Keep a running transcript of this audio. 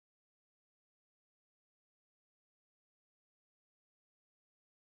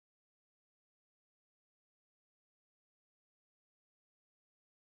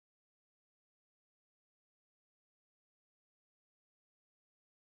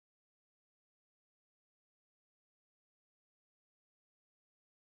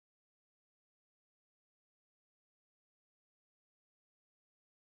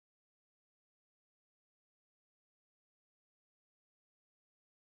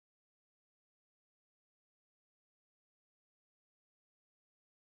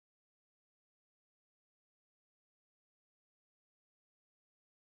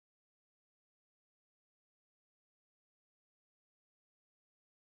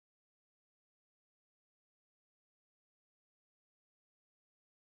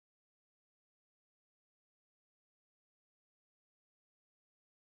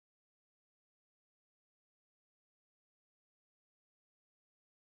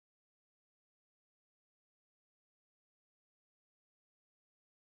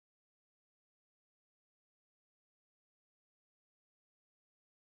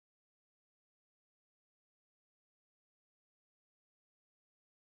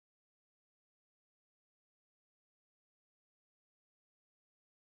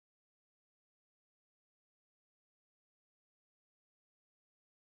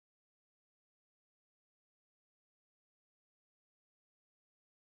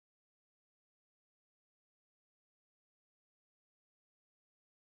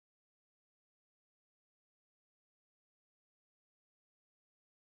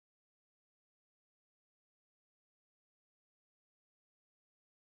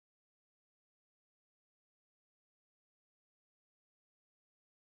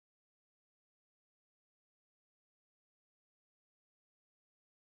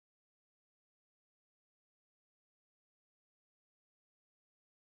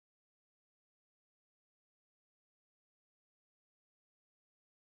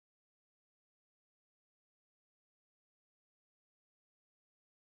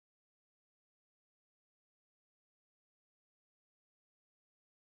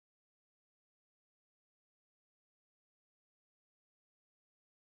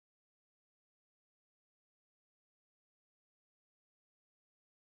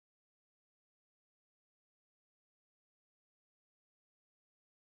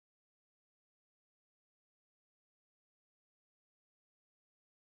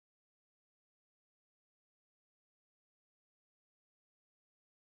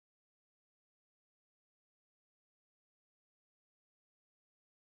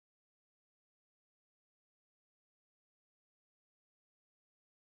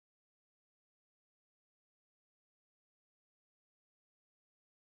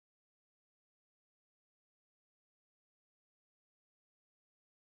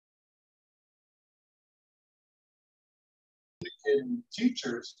in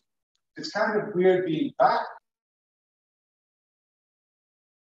teachers, it's kind of weird being back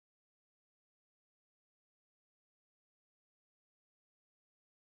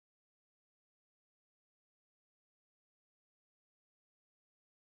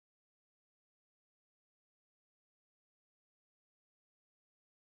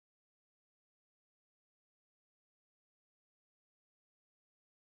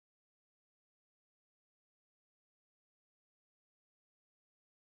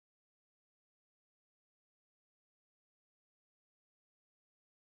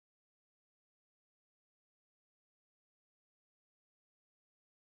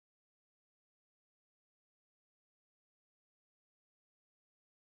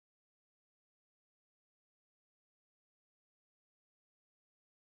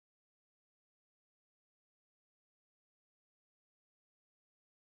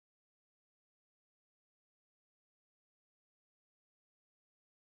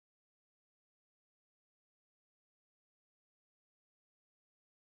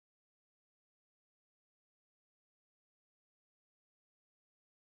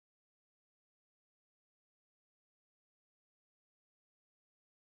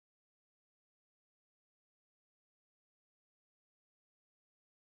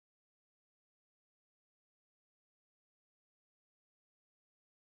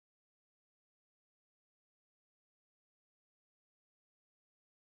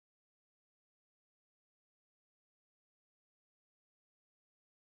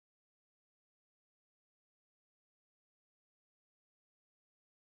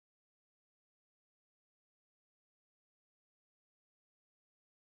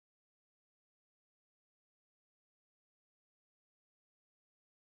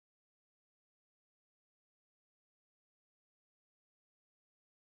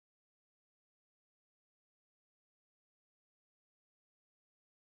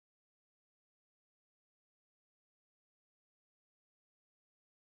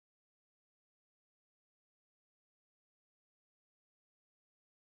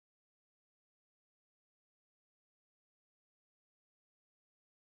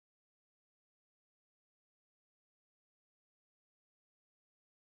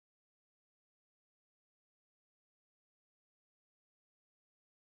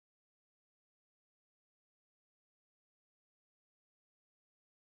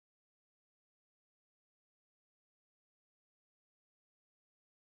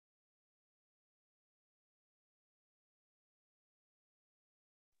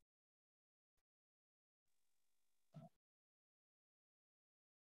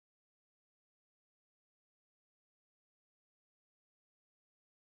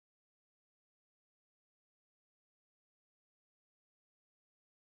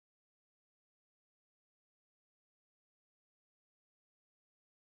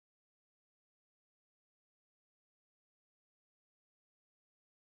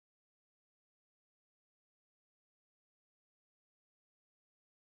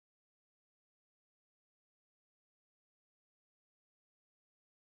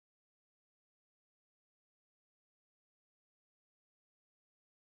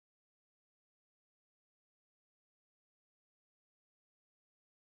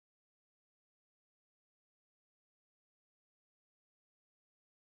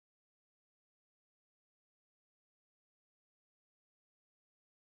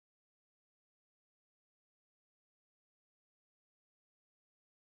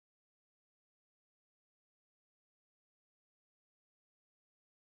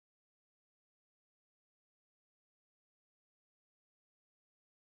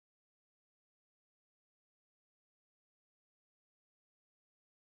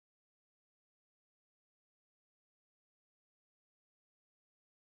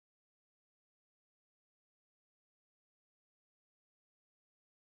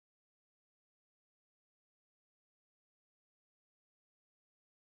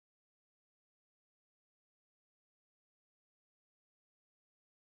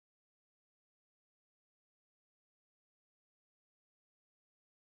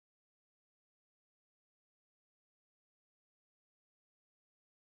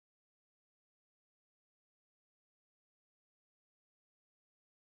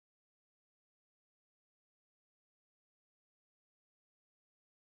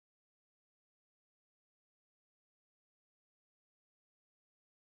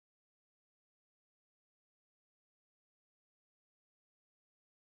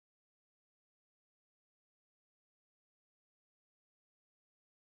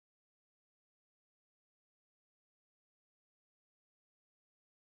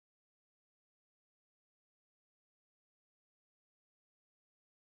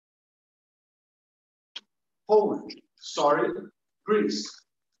Poland. Sorry, Greece.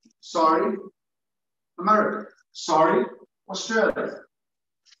 Sorry, America. Sorry, Australia.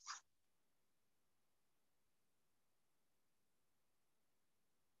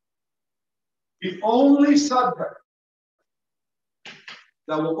 The only subject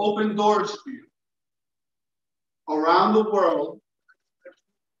that will open doors for you around the world,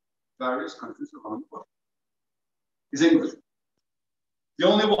 various countries around the world, is English. The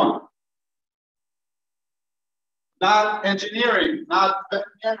only one. Not engineering, not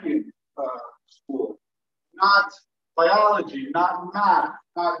veterinarian school, not biology, not math,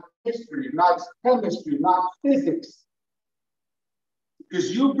 not history, not chemistry, not physics.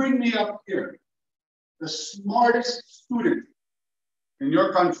 Because you bring me up here, the smartest student in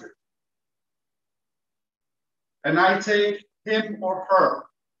your country, and I take him or her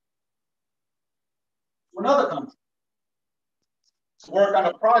to another country to work on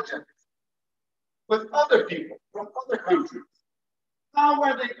a project with other people from other countries. How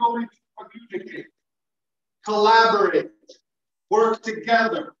are they going to communicate, collaborate, work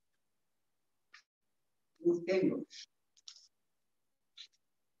together with English?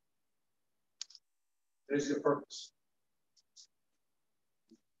 There's your purpose.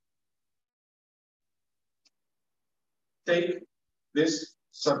 Take this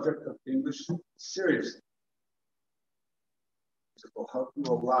subject of English seriously. It will help you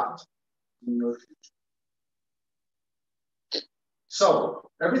a lot in your future. So,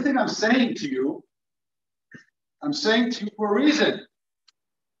 everything I'm saying to you for a reason.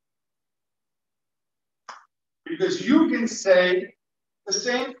 Because you can say the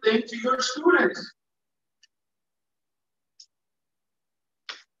same thing to your students.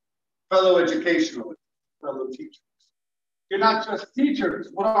 Fellow educationalists, fellow teachers. You're not just teachers.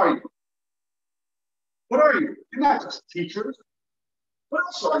 What are you? What are you? You're not just teachers. What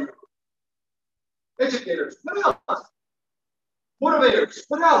else are you? Educators. What else? Motivators.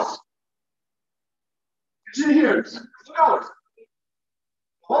 What else? Engineers. What else?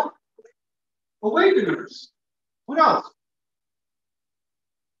 What? Awakeners. What else?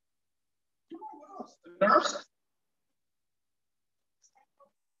 What else? The nurse.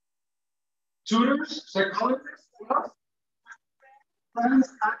 Tutors. Psychologists. What else? Friends,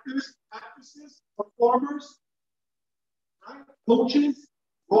 actors, actresses, performers, right? Coaches,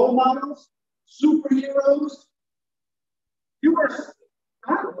 role models, superheroes. You are.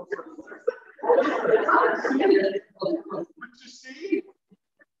 What you see?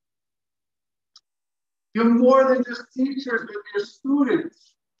 You're more than just teachers, but you're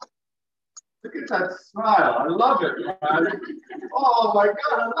students. Look at that smile. I love it, man. Oh my God,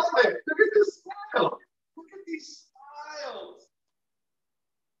 I love it. Look at this smile. Look at these smiles.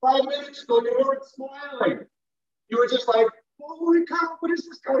 5 minutes ago, you weren't smiling. You were just like, holy cow, what is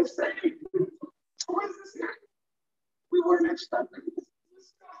this guy saying? What is this guy? We weren't expecting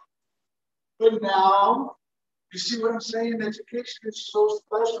this guy. But now, you see what I'm saying? Education is so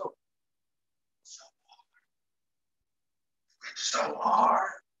special. So hard.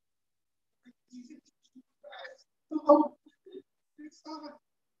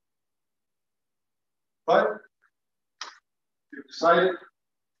 But you're excited.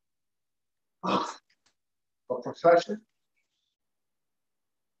 A profession.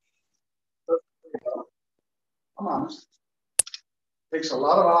 I'm honest. It takes a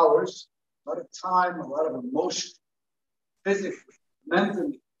lot of hours, a lot of time, a lot of emotion, physically,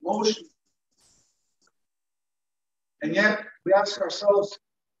 mentally, emotionally. And yet we ask ourselves,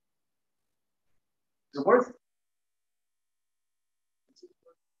 is it worth it?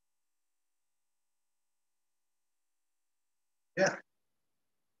 Yeah.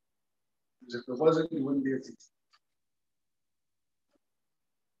 Because if it wasn't, you wouldn't be a teacher.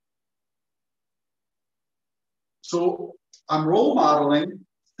 So I'm role modeling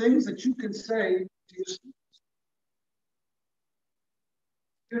things that you can say to your students.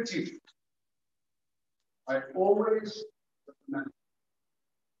 Dear teacher, I always recommend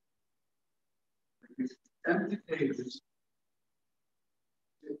these empty pages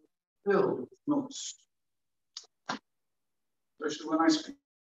filled with notes, especially when I speak.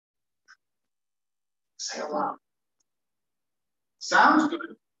 Say aloud. Sounds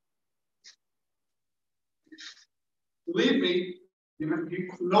good. Believe me,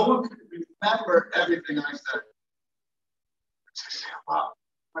 no one can remember everything I said. Say aloud.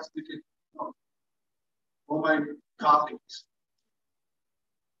 I speak it. All my colleagues.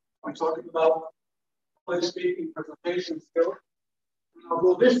 I'm talking about public speaking presentation skills. And I'll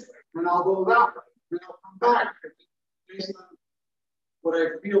go this way, and I'll go that way, and I'll come back based on what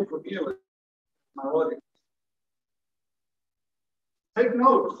I feel from you and my audience. Take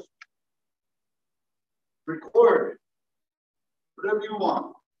notes. record, whatever you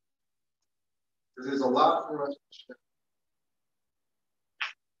want. Because there's a lot for us to share.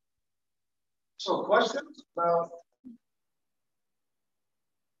 So questions about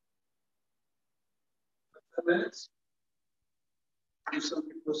 10 minutes? If some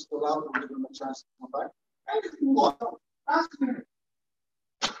people are still out, we'll give them a chance to come back. Anything you want, ask me.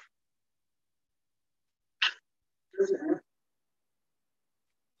 Here's your hand.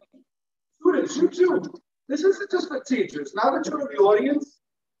 Students, you too. This isn't just for teachers. Now that you're in the audience,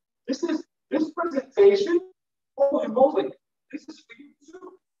 this presentation, holy moly, this is for you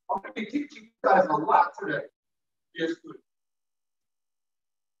too. I'm going to be teaching you guys a lot today. Dear students.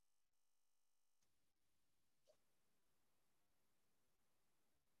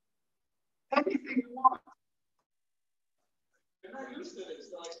 Anything you want. You're not used to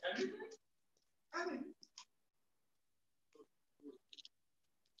this. Like anything? Anything.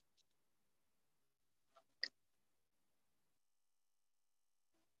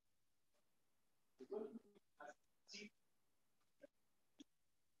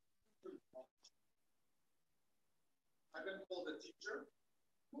 I've been called a teacher,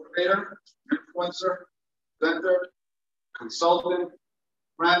 motivator, influencer, mentor, consultant,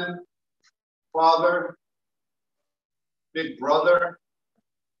 friend, father, big brother.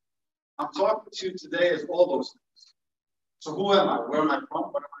 I'm talking to you today as all those things. So who am I? Where am I from?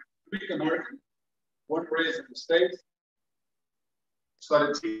 What am I? Greek American, born and raised in the States.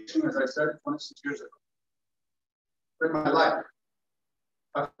 Started teaching, as I said, 26 years ago. In my life,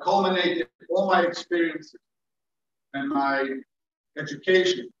 I've culminated all my experiences and my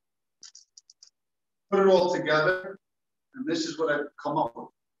education, put it all together, and this is what I've come up with,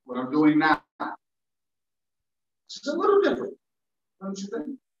 what I'm doing now. This is a little different, don't you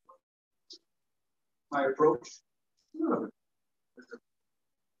think? My approach, a little bit different.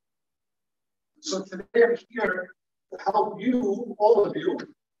 So today I'm here to help you, all of you,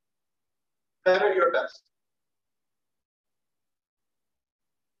 better your best.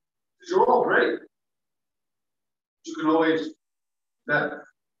 Because you're all great. You can always be better.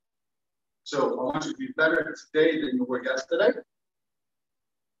 So I want you to be better today than you were yesterday.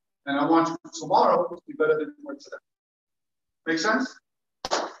 And I want you tomorrow to be better than you were today. Make sense?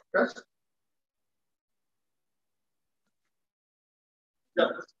 Yes? Yeah.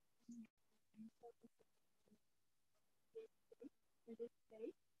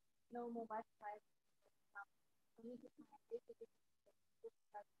 No mobile phone.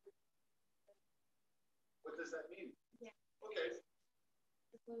 What does that mean? Yeah. Okay.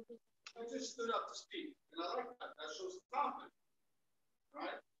 You just stood up to speak. And I like that. That shows confidence.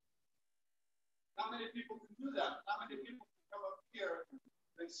 Right? Not many people can do that. Not many people can come up here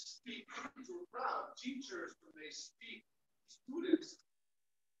and speak to a crowd. Teachers, when they speak, students,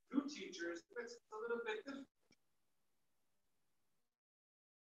 new teachers, it's a little bit different.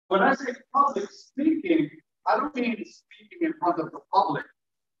 When I say public speaking, I don't mean speaking in front of the public.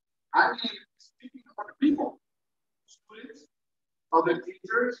 I mean speaking in front of people, students, other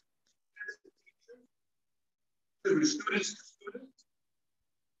teachers, students to students.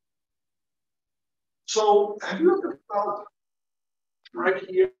 So have you ever felt right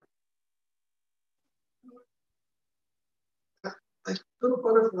here, like little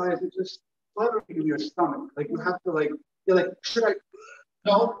butterflies are just fluttering in your stomach? Like you have to you're like, should I?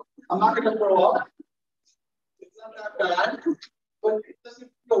 No, I'm not going to throw up. It's not that bad, but it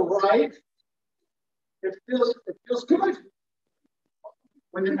doesn't feel right. It feels good.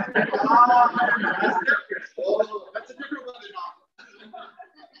 When you're that's different. Oh, that's a different webinar.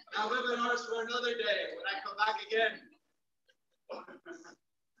 Now webinars for another day when I come back again.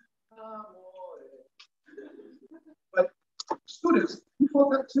 But students, you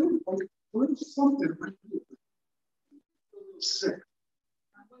felt that too? Like doing something right here. A little sick.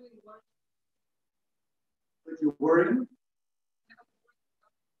 Like you're worrying?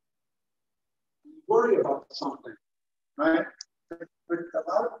 You worry about something, right? But a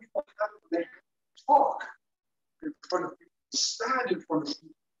lot of people have to make talk in front of people, stand in front of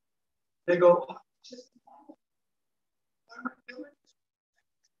people. They go, oh, just I'm not doing it.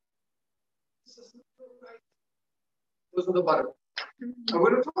 This is not right. Those are the butter. I'm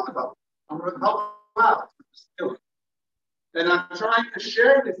going to talk about it. I'm going to help out. And I'm trying to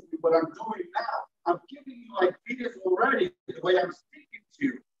share with you what I'm doing now. I'm giving you ideas already the way I'm speaking to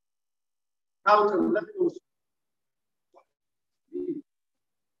you. How to let those be.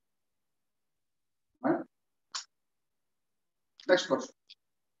 Right? Next question.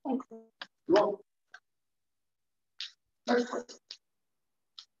 Well, next question.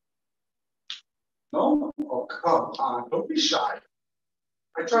 No? Oh, come on. Don't be shy.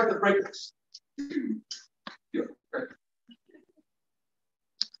 I tried to break this. Yeah.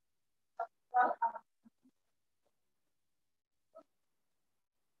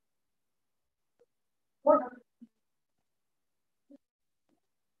 Right.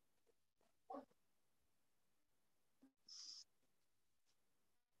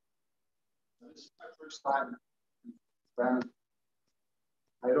 This is my first time. And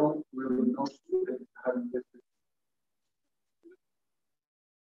I don't really know students having this.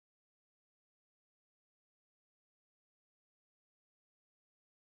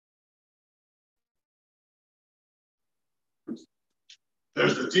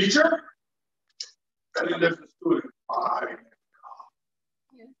 There's the teacher, and then there's the student.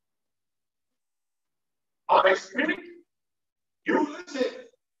 I speak, you listen.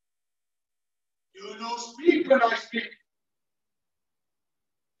 You don't speak when I speak.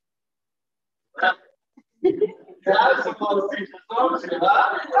 That's a lot of teachers, don't you? Huh?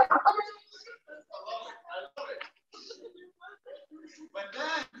 I love it. But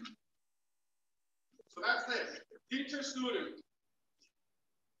then, so that's it. Teacher, student.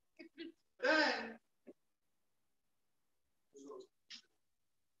 Then,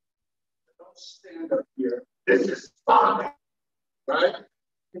 don't stand up here. This is fun, right?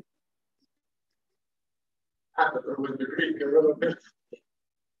 I have to go with the Greek a little bit.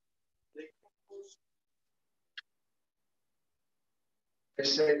 They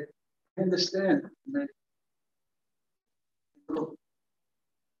say, I understand.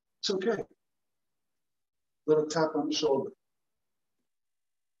 It's okay. Little tap on the shoulder.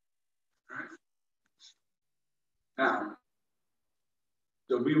 Now,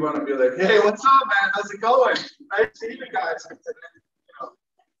 so we want to be like, hey, what's up, man? How's it going? Nice to see you guys. You know,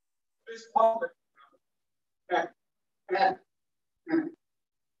 this public.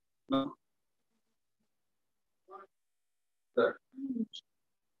 No. There.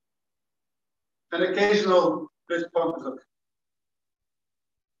 An occasional fist bump is okay.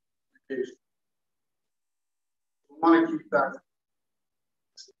 Occasional. We want to keep that.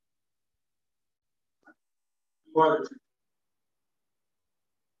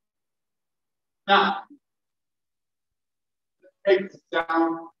 Now, take this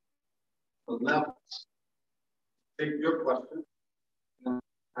down the levels. Take your question and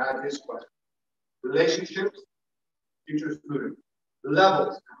add his question. Relationships, teacher student.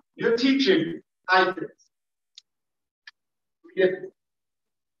 Levels. You're teaching hybrids.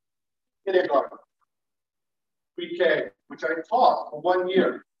 Kindergarten, pre-K, which I taught for 1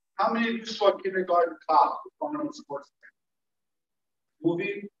 year. How many of you saw kindergarten cop on the sports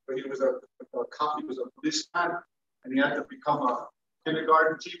movie where he was a cop, he was a policeman, and he had to become a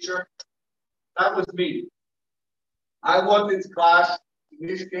kindergarten teacher? That was me. I walked into class, and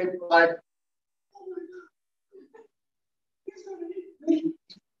these kids were like, oh my God, he's gonna eat me.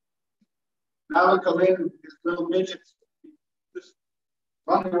 Now we come in, these little midgets just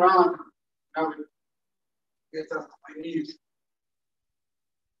running around. Now we get up to my knees.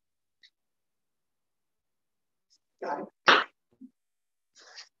 Got it.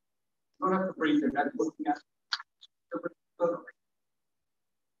 You don't have to breathe your head looking at it.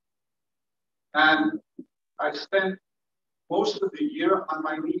 And I spent most of the year on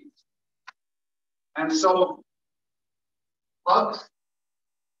my knees. And so, hugs,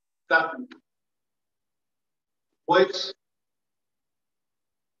 definitely. Voice,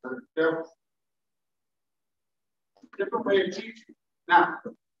 different way of teaching. Now,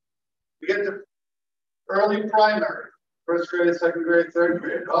 we get to early primary, first grade, second grade, third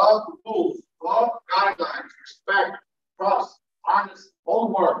grade. All the rules, all guidelines, respect, trust, honesty,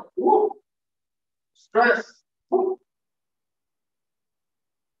 homework, woo, stress. Woo.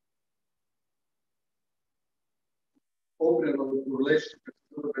 Opening a relationship is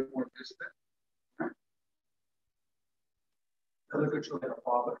a little bit more distant. Right? Look at you like a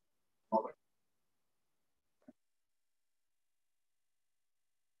father, mother.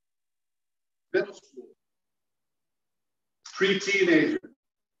 Middle school, pre-teenager.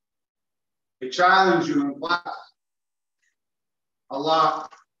 They challenge you in class a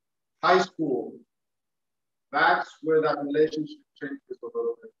lot. High school, that's where that relationship changes a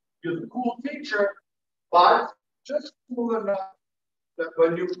little bit. You're the cool teacher, but just cool enough that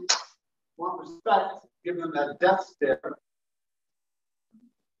when you want respect, give them that death stare.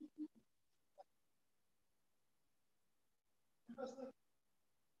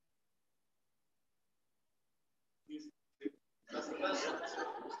 That's the best.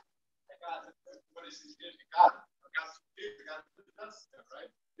 What is this? I got some kids, I got the death stare, right?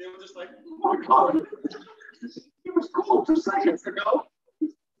 They were just like, oh my God, it was cool 2 seconds ago.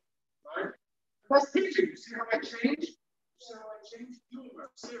 Right? That's teaching. You see how I changed? You see how I changed? You are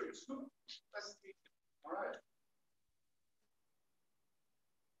serious. That's teaching. All right.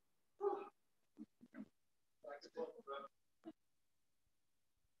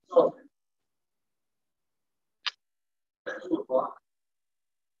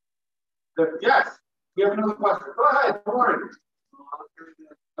 Yes, we have another question. Go ahead, don't worry.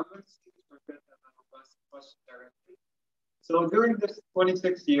 So during this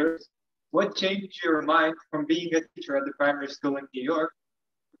 26 years, what changed your mind from being a teacher at the primary school in New York,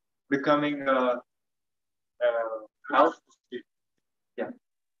 becoming a house? Yeah.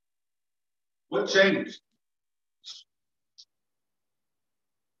 What changed?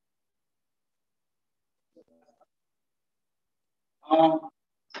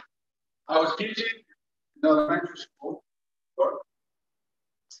 I was teaching in elementary school.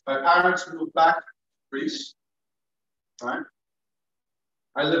 My parents moved back to Greece. Right?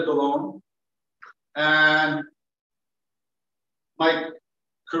 I lived alone. And my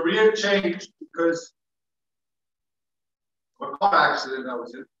career changed because of a car accident I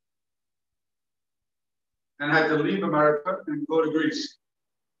was in. And I had to leave America and go to Greece.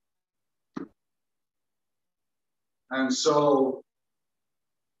 And so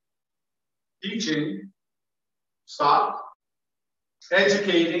teaching stopped,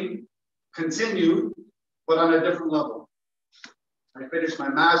 educating continued, but on a different level. I finished my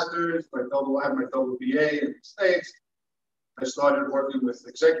master's, I had my double BA in the States. I started working with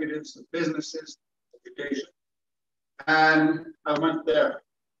executives and businesses, education, and I went there.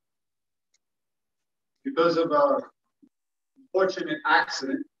 Because of an unfortunate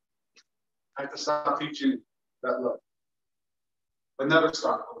accident, I had to stop teaching that level. But never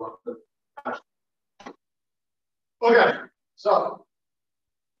stop the love. Okay, so.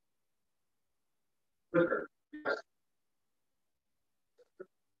 Yes.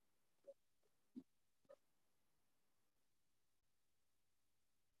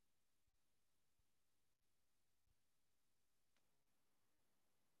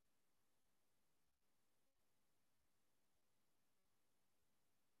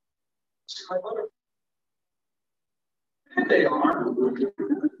 My brother. They are.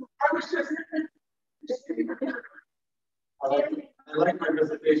 I was just. I like my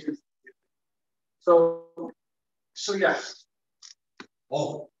presentations. So yes.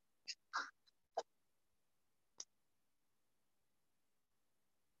 Oh.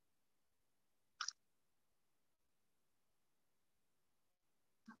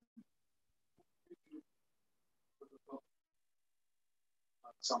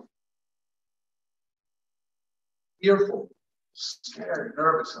 Something. Fearful, scared,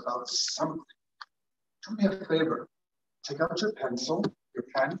 nervous about something. Do me a favor. Take out your pencil, your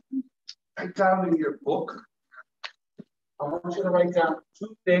pen, write down in your book. I want you to write down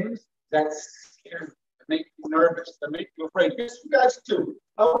 2 things that scare you, that make you nervous, that make you afraid. Yes, you guys too.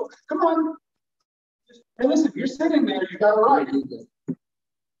 Oh, come on. Hey, listen, if you're sitting there, you got to write.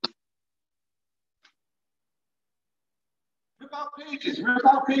 Rip out pages, rip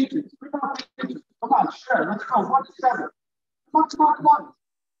out pages, rip out pages. Come on, share. Let's go. 1 to 7. Come on.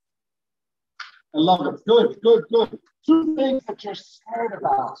 I love it. Good. 2 things that you're scared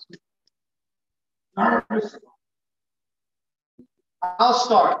about. Nervous. I'll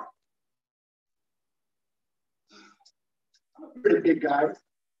start. I'm a pretty big guy.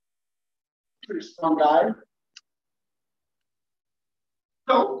 Pretty strong guy.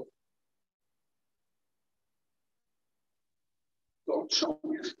 So, don't show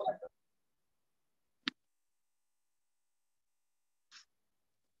me a spider.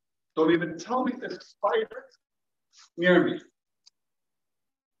 Don't even tell me there's a spider near me.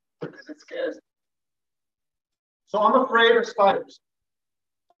 Because it scares me. So I'm afraid of spiders.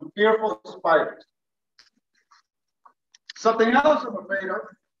 I'm fearful of spiders. Something else I'm afraid of.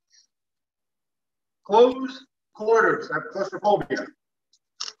 Closed quarters. I have claustrophobia.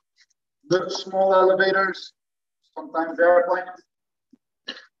 The small elevators, sometimes airplanes.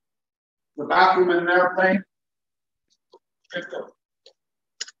 The bathroom in an airplane.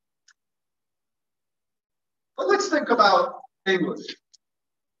 But let's think about English.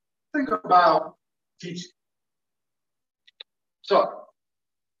 Think about teaching. So,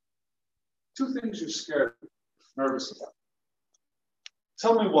 2 things you're scared, nervous about.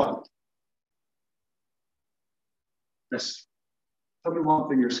 Tell me one. Yes. Tell me one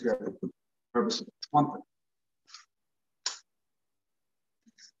thing you're scared of, nervous about. One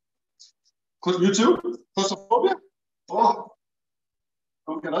thing. You too? Claustrophobia? Oh.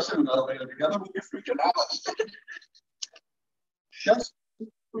 Don't get us in an elevator together. We'll be freaking out. Yes.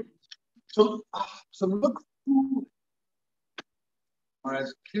 So look through, or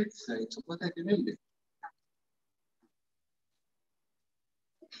as kids say, to look at your neighbor.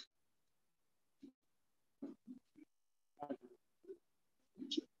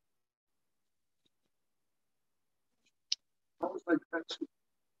 That was like that too.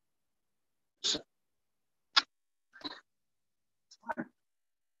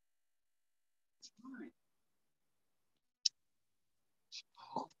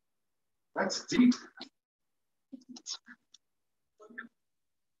 That's deep.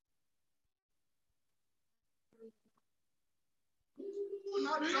 We're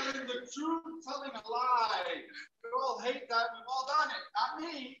not telling the truth, telling a lie. We all hate that. We've all done it. Not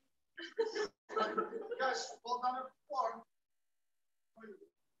me. Yes, we've all done it before.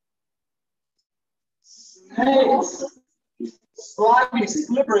 Snakes. Slimy,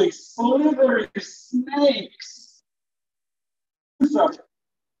 slippery, slithery snakes. So,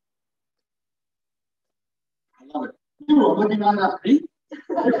 I love it. You are living on that beat.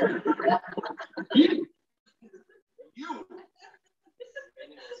 You.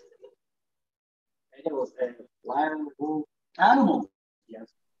 Animals and land, animals.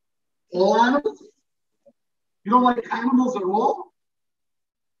 Yes. All animals? You don't like animals at all?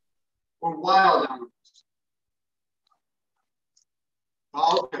 Or wild animals?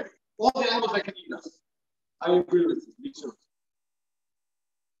 Oh, okay. All the animals that can eat us. I agree with you. Me too.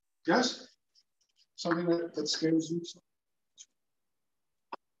 Yes? Something that scares you?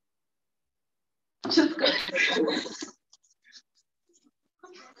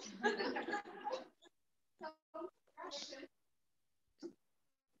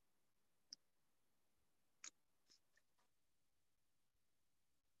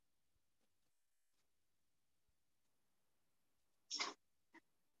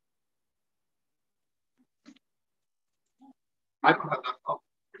 I don't have that problem.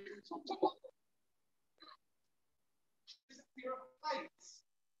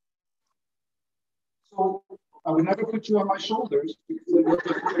 So I would never put you on my shoulders because it would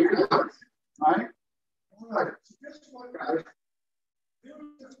just break out, right? All right. So guess what, guys? There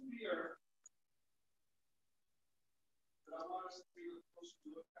is a fear that I want us to be close to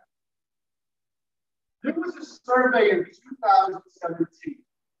look at. There was a survey in 2017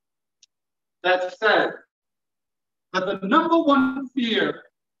 that said that the number one fear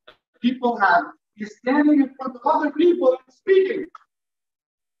people have is standing in front of other people and speaking.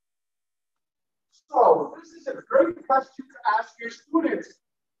 So this is a great question to ask your students.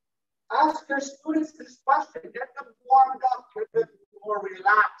 Ask your students this question. Get them warmed up, get them more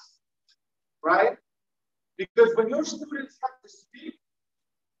relaxed, right? Because when your students have to speak,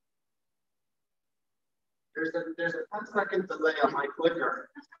 there's a 10-second delay on my clicker.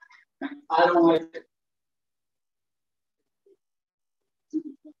 I don't like it.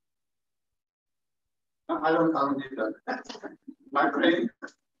 I don't need that. My brain.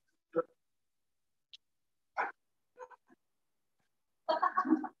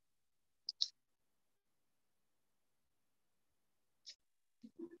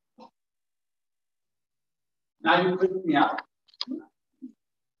 Now you click me out.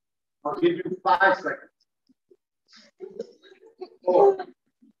 I'll give you 5 seconds. 4,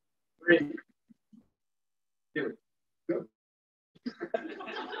 3, 2. Good.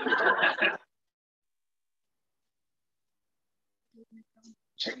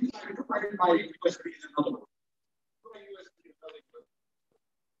 Check my USB in another one.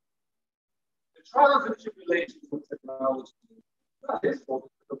 The trials and tribulations of technology. Not his fault,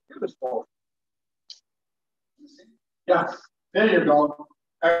 it's the computer's fault. Yes, there you go.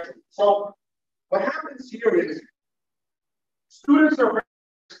 Excellent. So what happens here is students are very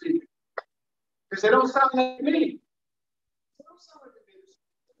speaking because they don't sound like me. They don't sound like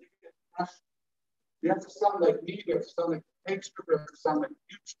me. You have to sound like me, you have to sound like the page group, you have to sound like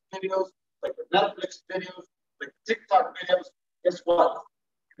YouTube videos, like the Netflix videos, like TikTok videos. Guess what?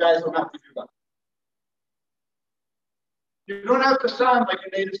 You guys don't have to do that. You don't have to sound like a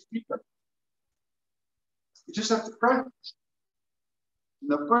native speaker. You just have to practice. And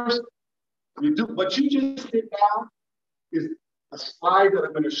the first you do, what you just did now is a slide that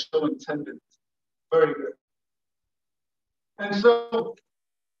I'm going to show in 10 minutes. Very good. And so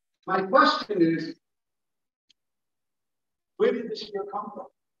my question is, where did this fear come from?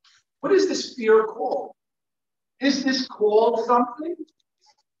 What is this fear called? Is this called something?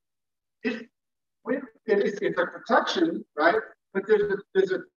 It's a protection, right? But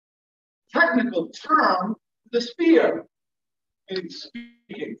there's a technical term, this fear in speaking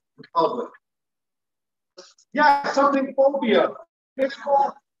in public. Yeah, something phobia. It's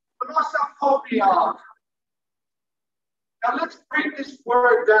called glossophobia. Now let's break this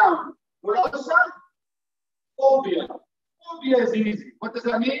word down. Glossophobia. Phobia is easy. What does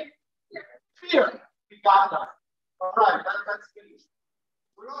that mean? Fear. We got that. All right, that's finished.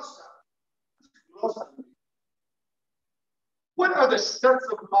 Glossa. What are the sets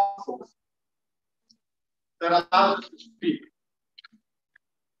of muscles that allow us to speak?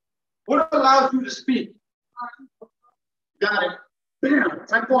 What allows you to speak? Got it. Bam,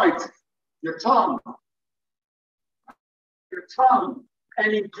 10 points. Your tongue. Your tongue.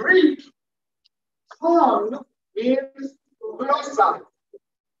 And in Greek, tongue means glosa.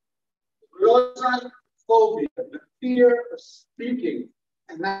 Glossophobia, the fear of speaking.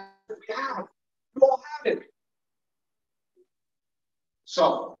 And that's what we have. We all have it.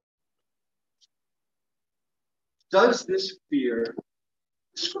 So, does this fear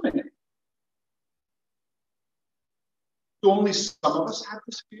discriminate? Do only some of us have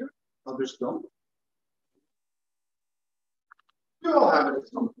this fear? Others don't? We all have it at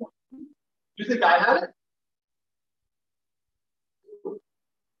some point. Do you think I had it?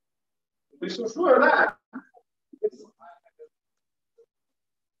 Be so sure of that.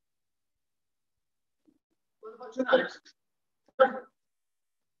 What about genetics? But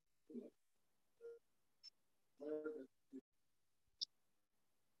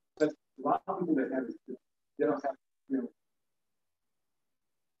a lot of people that have it, they don't have fear.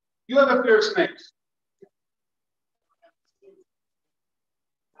 You have a fear of snakes.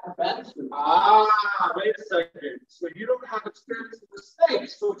 Wait a second. So you don't have experience with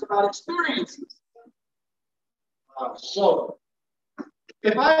snakes, so it's about experiences. So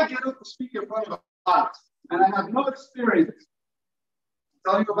if I get up to speak in front of a class and I have no experience,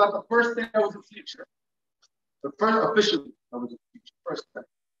 I'll tell you about the first day I was a teacher. The first officially I was a teacher. First day.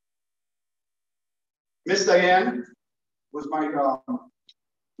 Miss Diane was my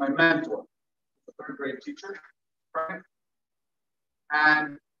mentor, the third grade teacher, right?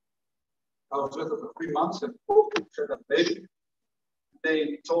 And I was with her for 3 months and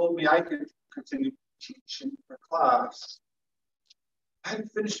they told me I could continue teaching her class. I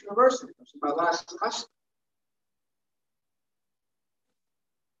hadn't finished university. It was my last semester.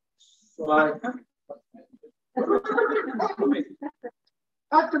 So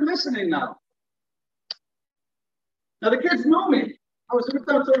After listening now. Now the kids know me. I was with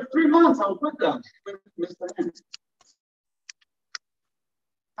them for 3 months. I was with them.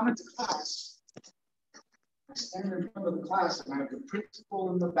 I'm into class. I stand in front of the class and I have the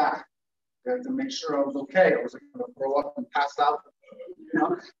principal in the back. I had to make sure I was okay. I wasn't going to throw up and pass out. You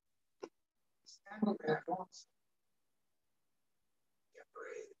know? Stand there at once. Get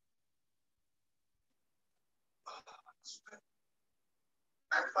breathe.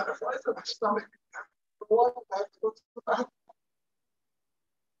 I have butterflies in my stomach. I have to go to the bathroom.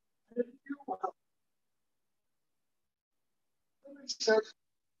 I didn't feel well. And I said,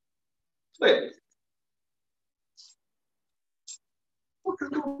 wait. What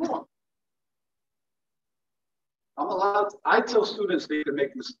could go wrong? I'm allowed to, I tell students they can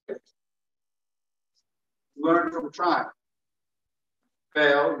make mistakes. Learn from trying.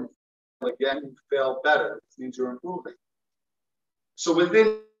 Fail, again, fail better. It means you're improving. So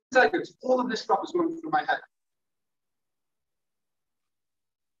within seconds, all of this stuff is going through my head.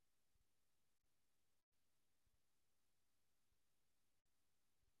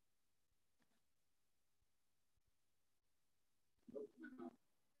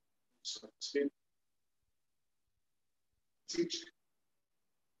 So, teaching.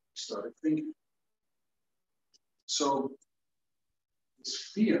 Started thinking. So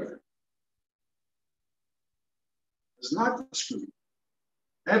this fear is not discrimination.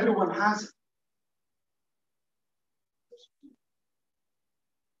 Everyone has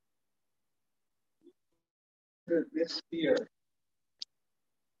it. This fear,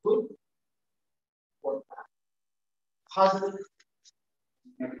 good or bad, positive,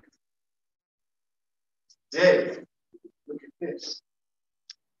 negative. Today, look at this.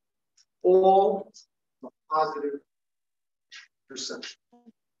 All the positive perception.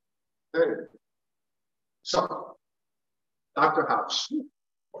 There. So, Dr. House,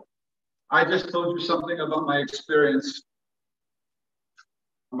 I just told you something about my experience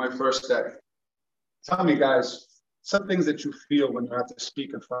on my first day. Tell me, guys, some things that you feel when you have to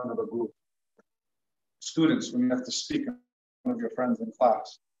speak in front of a group. Students, when you have to speak in front of your friends in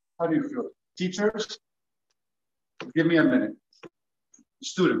class. How do you feel? Teachers, give me a minute.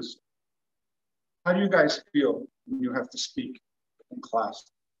 Students, how do you guys feel when you have to speak in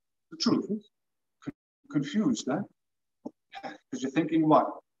class? The truth. Confused, huh? Because you're thinking what?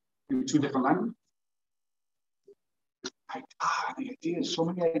 In two different languages? The ideas, so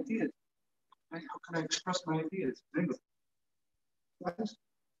many ideas. How can I express my ideas in English?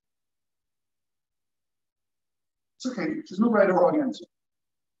 It's okay, there's no right or wrong answer.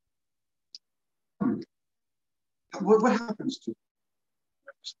 What happens to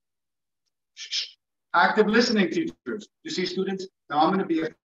active listening teachers? You see, students? Now I'm going to be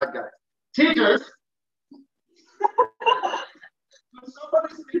a bad guy. Teachers, when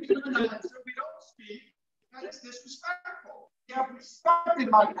somebody's speaking in an answer, we don't speak. That is disrespectful. You have respect in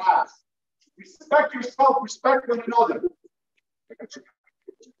my class. Respect yourself, respect one another. I got you.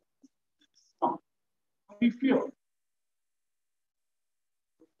 do you feel?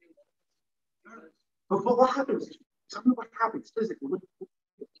 But what happens? Tell me what happens physically. I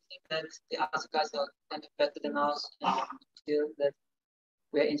think that the other guys are kind of better than us and feel that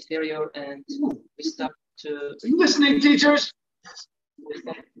we're inferior and we start to. Are you listening, teachers? We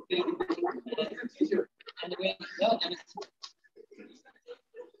start to and we no, and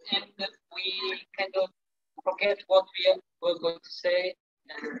we kind of forget what we were going to say.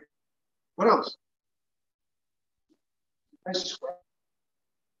 And What else? I swear.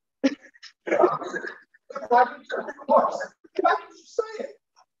 Why didn't you say it?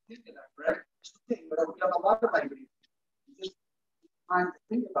 You did that, right? But we have a lot of language. Just trying to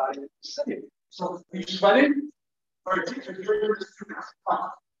think about it and say it. So are you sweating? For a teacher, you're just fine.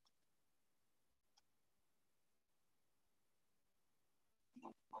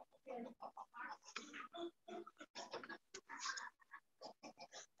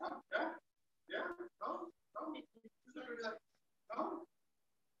 Yeah? No?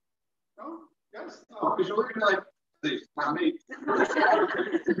 No? Yes? No, because you're looking like this, not me. Dry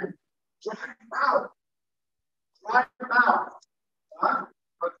mouth. Dry mouth. Huh?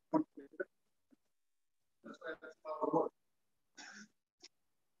 That's how it works.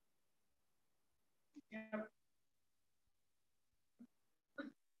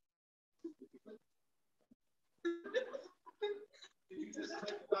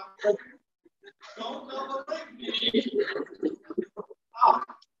 Don't celebrate me. Ah.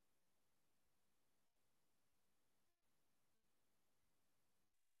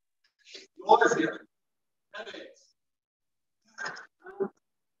 Noise here. Headaches.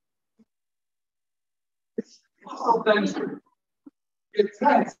 Muscle tension. Get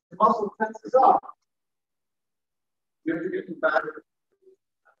tense. The muscle tenses up. You're getting better.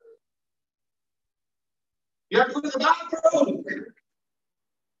 You have to go to the bathroom.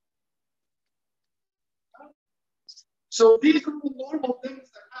 So these are the normal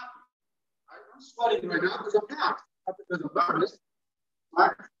things that happen. I'm sweating right now because I'm not because I'm nervous.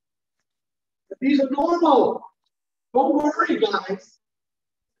 Right? But these are normal. Don't worry, guys.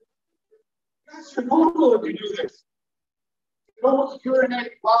 Guys, you're normal if you do this. You don't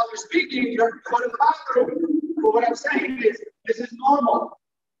urinate while you're speaking, you're going to the bathroom. But what I'm saying is, this is normal.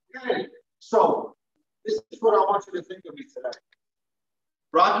 Okay, so this is what I want you to think of me today.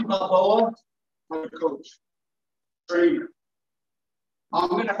 Rocky Balboa, I'm a coach, trainer. I'm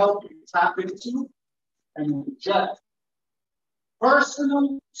going to help you tap into and inject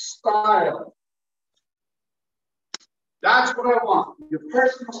personal style. That's what I want. Your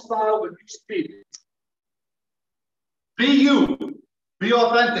personal style when you speak. Be you. Be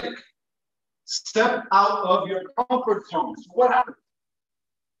authentic. Step out of your comfort zone. So what happens?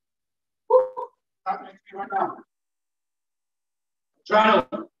 That makes me right now.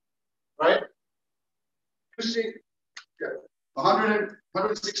 Adrenaline, right? You see,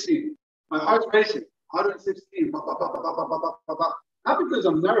 116. My heart's racing. 116. Not because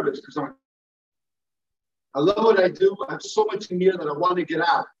I'm nervous, because I love what I do. I have so much in here that I want to get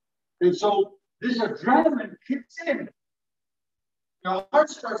out. And so this adrenaline kicks in. Your heart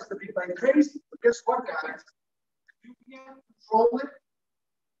starts to beat like crazy. But guess what, guys? If you can't control it,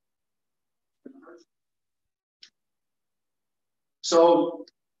 so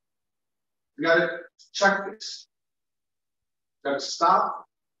you got to check this. You got to stop,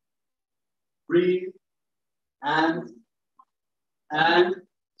 breathe, and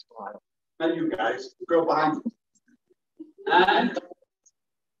you guys, the girl behind you. And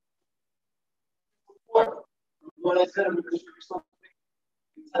what I said, I'm going to show you something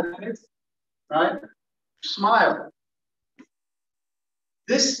in 10 minutes, right? Smile.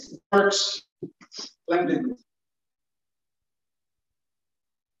 This works splendidly.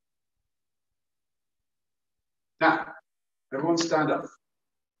 Now, everyone stand up.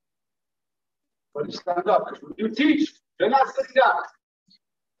 But stand up, because when you teach, you're not sitting down.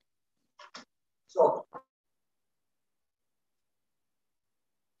 So,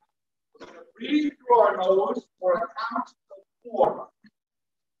 we're going to breathe through our nose for a count of 4.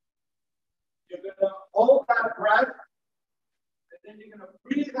 You're going to hold that breath, and then you're going to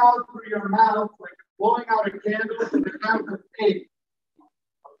breathe out through your mouth like blowing out a candle for the count of 8.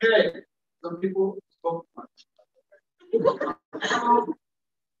 Okay, some people spoke much. Okay,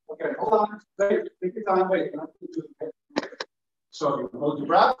 hold on. Take your time. Wait. So you hold your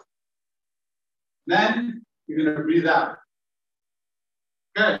breath. Then you're going to breathe out.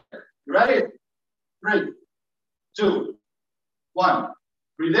 Okay, you ready? 3, 2, 1.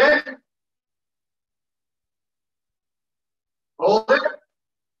 Breathe in. Hold it.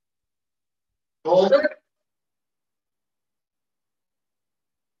 Hold it.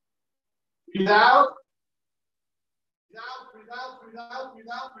 Breathe out. Breathe out, breathe out, breathe out,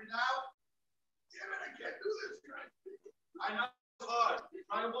 breathe out, breathe out. Damn it, I can't do this. I know it's hard.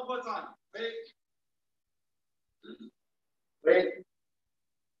 Try it one more time. Wait. Wait.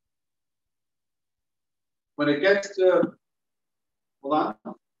 When it gets to, hold on.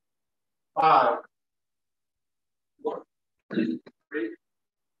 5, 4, 3,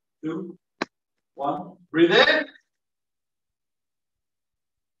 2, 1. Breathe in.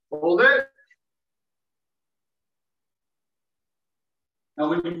 Hold it. Now,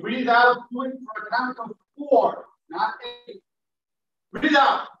 when you breathe out, do it for a count of 4, not 8. Breathe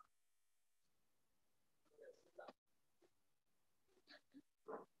out.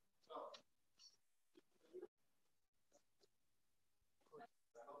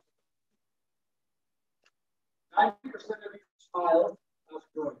 $90% of these smiles are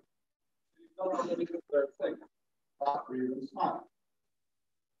joy. You don't have any good thing. Stop breathing and smile.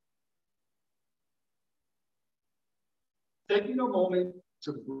 Taking a moment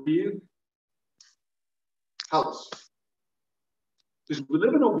to breathe helps. Because we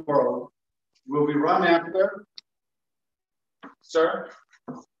live in a world where we run after, sir,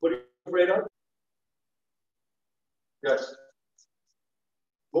 what are you afraid of? Yes.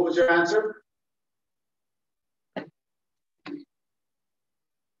 What was your answer? Run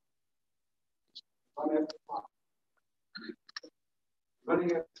after time.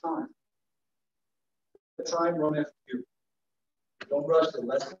 Running after time. The time, run after you. Don't rush the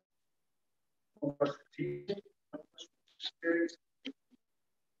lesson. Don't rush the teaching. Don't rush the experience.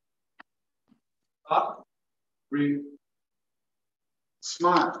 Up, breathe,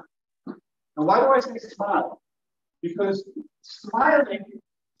 smile. And why do I say smile? Because smiling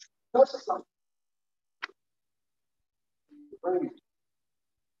does something.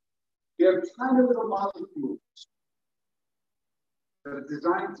 We have tiny little molecules that are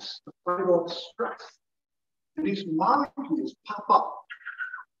designed to fight off stress. And these molecules pop up.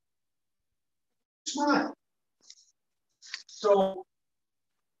 Smile. So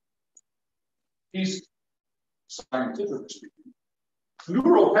these scientifically speaking,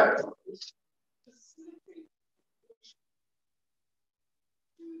 neuropeptides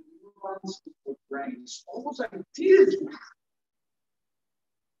neurons in the brain. All those ideas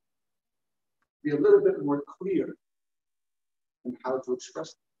be a little bit more clear in how to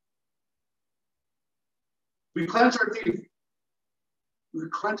express them. We clench our teeth. We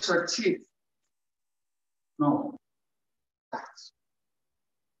clench our teeth. No, that's.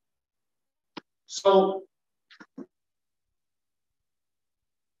 So,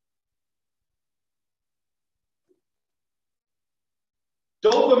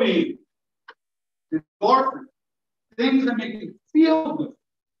 dopamine, endorphin, things that make you feel good.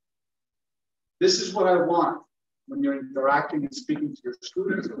 This is what I want when you're interacting and speaking to your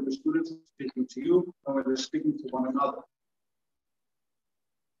students, when the students are speaking to you, and when they're speaking to one another.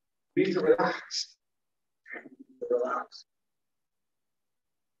 You need to relax. Relax.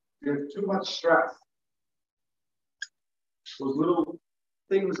 You have too much stress. Those little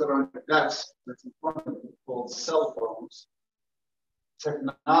things that are on your desk that's in front of you called cell phones,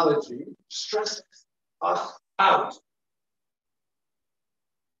 technology, stresses us out.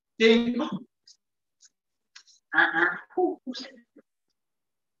 Ding.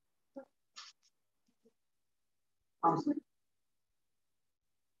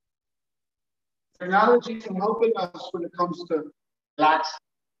 Technology is helping us when it comes to relaxing,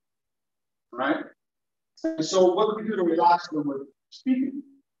 right? And so what do we do to relax when we're speaking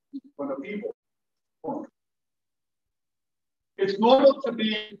in front of people? It's normal to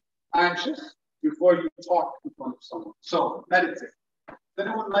be anxious before you talk in front of someone. So meditate. Does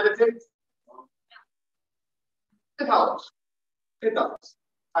anyone meditate? It helps. It does.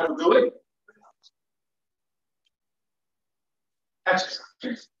 How to do it?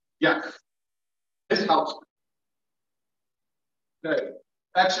 Exercise. Yes. This helps. Okay.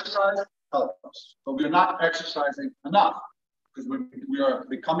 Exercise helps. But we're not exercising enough because we are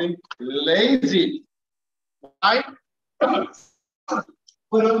becoming lazy. Right? But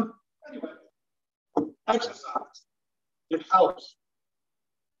anyway, exercise. It helps.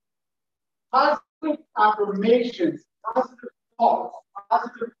 Positive affirmations, positive thoughts,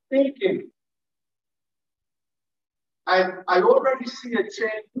 positive thinking. I already see a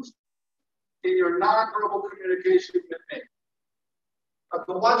change in your nonverbal communication with me. I've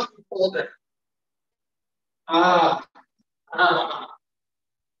been watching you all day. Why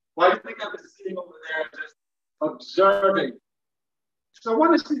do you think I've been sitting over there just observing? So I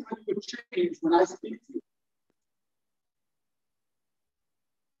want to see how you would change when I speak to you.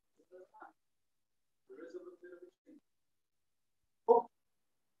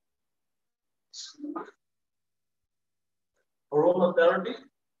 aromatherapy,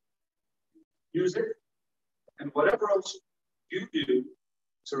 music, and whatever else you do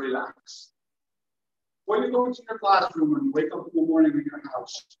to relax. When you go into your classroom and you wake up in the morning in your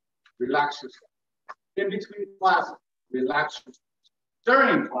house, relax yourself. In between classes, relax yourself.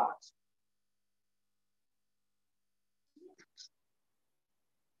 During class,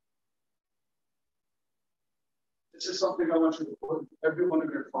 this is something I want you to put in every one of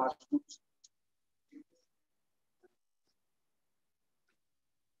your classrooms.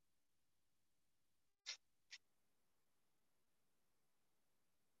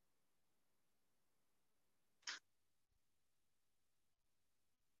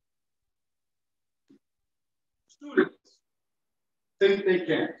 Students think they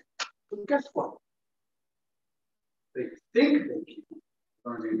can. But guess what? They think they can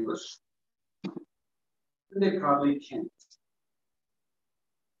learn English, and they probably can't.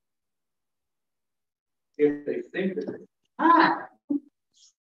 If they think that they can,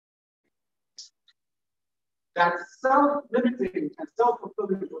 that self-limiting and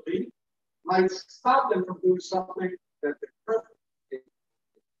self-fulfilling belief might stop them from doing something that they're perfect in.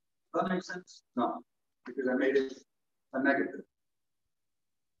 Does that make sense? No, because I made it a negative.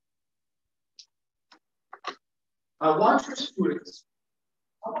 I want your students,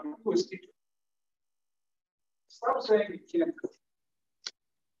 I want you as teachers, stop saying you can't do it.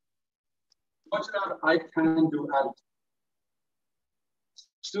 What's it out of I can do attitude?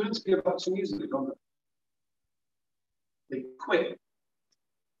 Students give up so easily, don't they? They quit.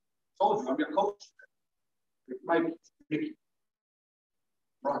 I told you, I'm your coach. It might be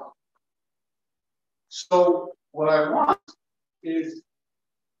right. So what I want is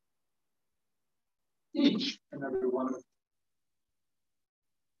each and every one of them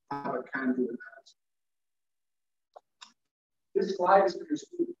have a can-do attitude. This slide is for your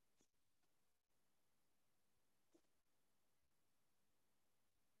students.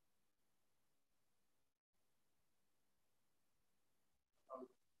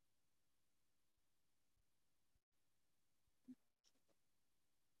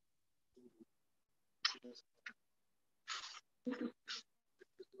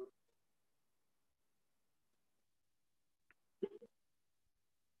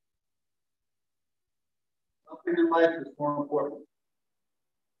 Nothing in life is more important.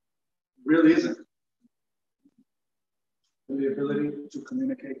 It really isn't. Than the ability to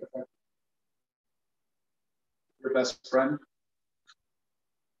communicate effectively. Your best friend,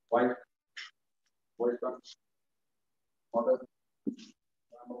 wife, boyfriend, mother,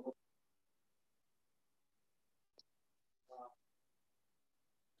 grandmother.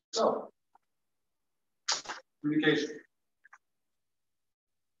 So, communication.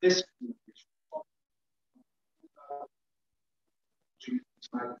 This communication.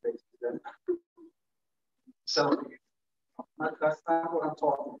 So, that's not what I'm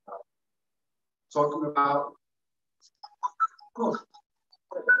talking about. I'm talking about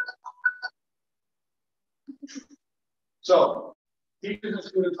so, teachers and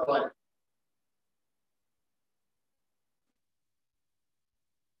students alike.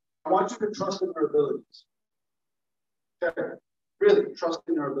 I want you to trust in their abilities. Okay. Really, trust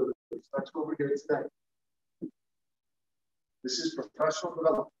in their abilities. That's what we're here today. This is professional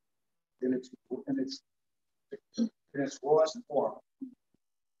development in its rawest form,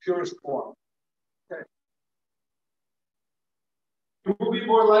 purest form. Okay. You will be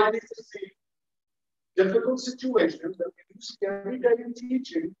more likely to see difficult situations that we see every day in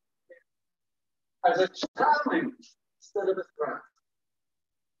teaching as a challenge instead of a threat.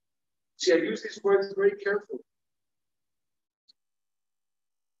 See, I use these words very carefully.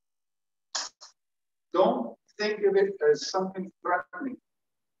 Don't think of it as something threatening,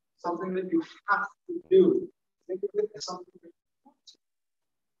 something that you have to do. Think of it as something that you want to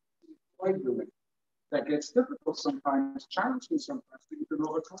avoid doing. That gets difficult sometimes, challenging sometimes, but you can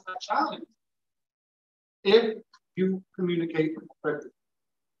overcome that challenge if you communicate effectively.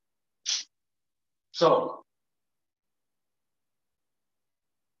 So,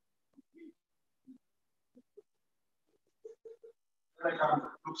 like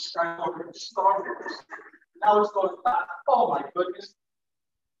Luke Skywalker started. Now it's going back. Oh my goodness.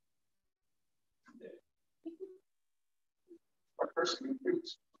 My first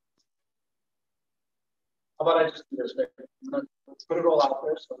increase. How about I just do this? Let's put it all out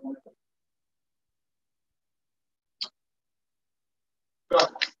there. So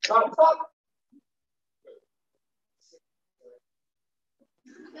stop.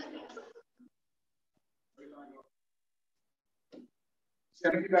 It's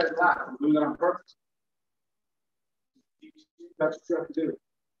going to give you guys laugh. I'm doing it on purpose. That's what you have to do.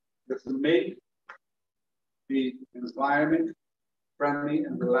 You have to make the environment friendly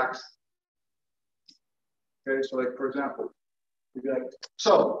and relaxed. Okay, so like for example, you'd be like,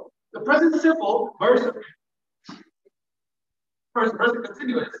 so the present simple versus present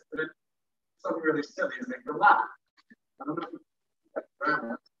continuous, but it's something really silly, is like relax. I don't know if that's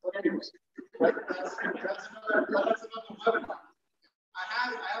grammar, but anyways, that's another webinar. I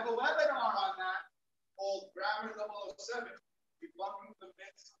have a webinar on that called Grammar 007. If you want the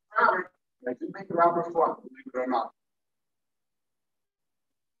bits of grammar, I can make grammar fun, believe it or not.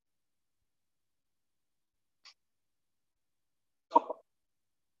 So,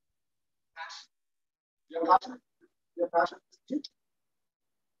 passion. You have passion? You have passion?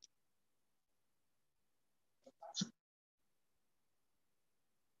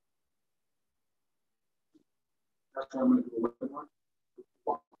 That's what I'm going to do a webinar.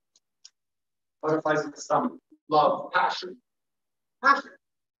 Butterflies in the stomach. Love, passion. Passion.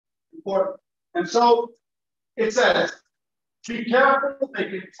 Important. And so it says, be careful, they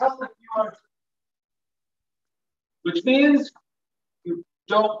can tell that you are, which means you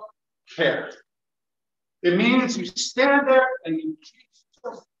don't care. It means you stand there and you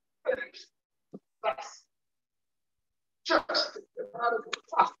just finish. That's just out of the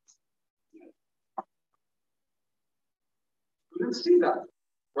process. You didn't see that,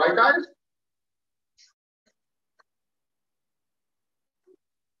 right, guys?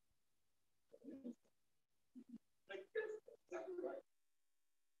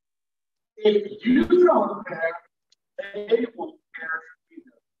 If you don't care, they won't care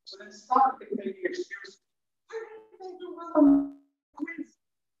either. So then stop making excuses. I didn't do well on the quiz.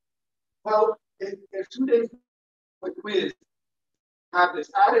 Well, if 2 days with quiz have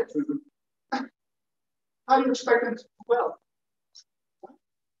this attitude, how do you expect them to do well?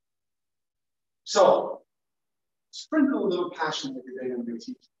 So sprinkle a little passion every day on your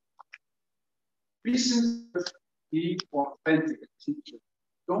teacher. Be sincere, be authentic, teacher.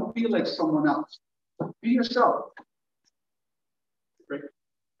 Don't be like someone else. Be yourself. Great.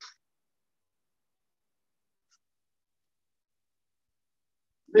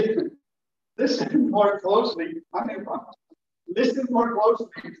 Listen more closely. Listen more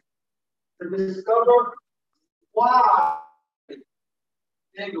closely to discover why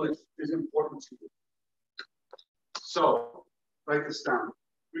English is important to you. So, write this down.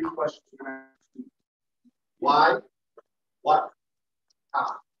 3 questions you're going to ask. Why? What? How?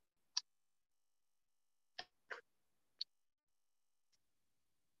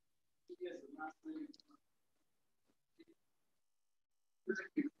 Very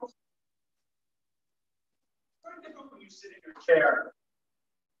different when you sit in your chair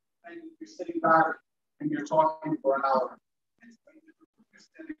and you're sitting back and you're talking for an hour. It's very different when you're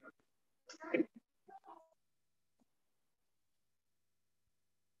standing up.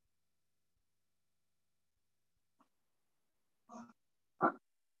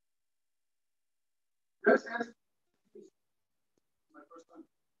 Yes, yes. My first time.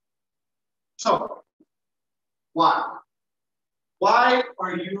 So, why? Why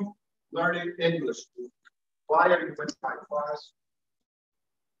are you learning English? Why are you in my class?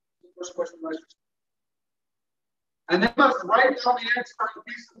 First question, and they must write down the answer on a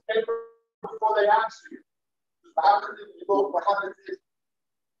piece of paper before they answer you. What happens if you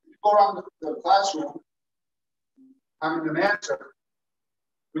go around the classroom having them answer?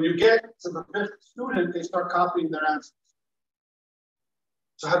 When you get to the 5th student, they start copying their answers.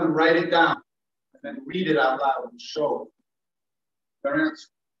 So have them write it down and then read it out loud and show their answer.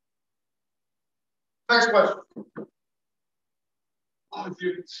 Next question. Oh,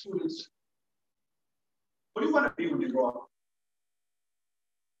 dear students, what do you want to be when you grow up?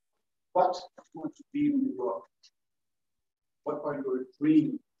 What do you want to be when you grow up? What are your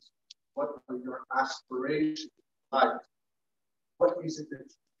dreams? What are your aspirations like? What is it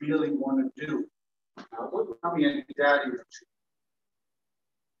that you really want to do? Now, what mommy and daddy are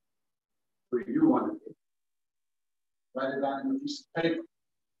where you want to be? Write it down on a piece of paper.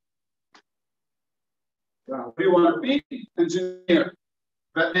 What do you want to be? Engineer,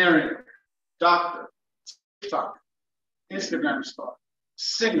 veterinarian, doctor, TikTok, Instagram star,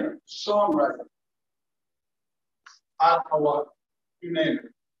 singer, songwriter. I don't know what, you name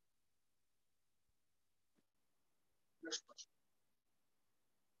it. Next question.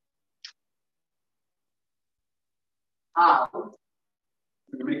 How? I'm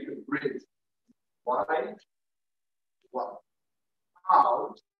going to make the bridge. Why? What?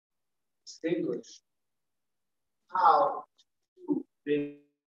 How is English? How to be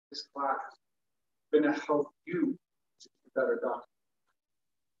this class going to help you to be a better doctor,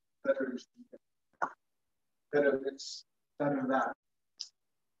 better engineer, better this, better that?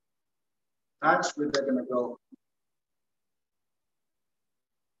 That's where they're going to go.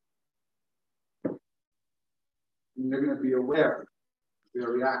 And you're going to be aware of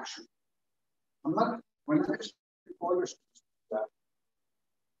your reaction. When I just order that,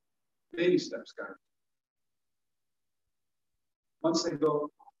 baby steps, guys. Once they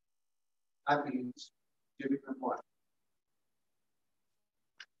go, that means giving them what?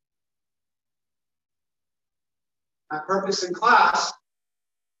 That purpose in class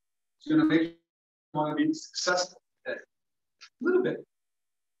is going to make you want to be successful today. A little bit.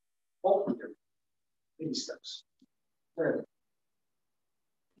 Hopefully, baby steps. There.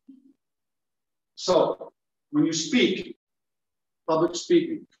 So, when you speak, public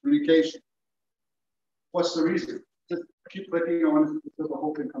speaking, communication, what's the reason? Just keep clicking on until the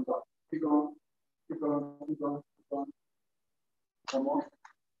whole thing comes up. Keep going, keep going, keep going, keep going. One more.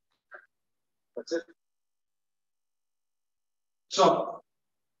 That's it. So,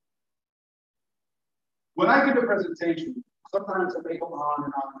 when I give a presentation, sometimes I may go on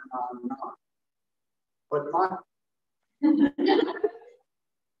and on and on and on. But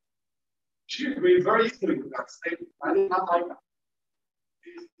she agreed very easily with that statement. I did not like that.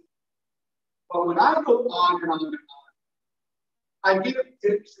 But when I go on and on and on, I give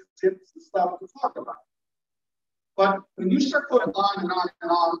tips and stuff to talk about. But when you start going on and on and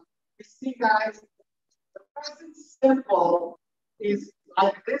on, you see, guys, the present simple is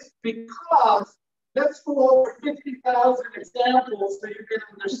like this because let's go over 50,000 examples so you can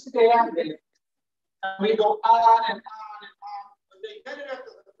understand it. And we go on and on and on. But they get it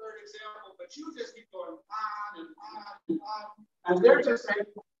after the third example, but you just keep going on and on and on. And they're just saying,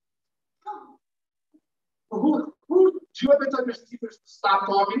 who do you ever tell your teachers to stop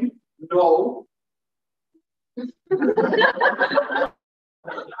talking? No.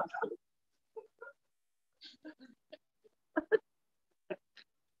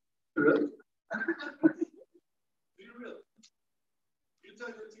 Really? Do you really? You tell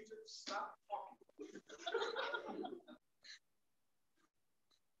your teacher to stop talking.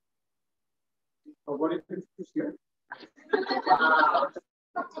 Oh, what did you teach here? Let me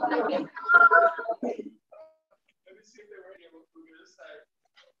see if they were here. What we're going to say.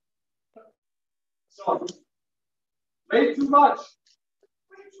 So, way too much.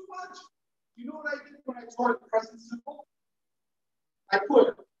 Way too much. You know what I did when I taught the present simple? I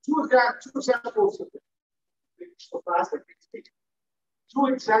put two examples of it. So fast I can speak. 2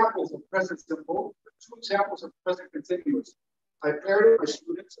 examples of present simple, 2 examples of present continuous. I paired it with my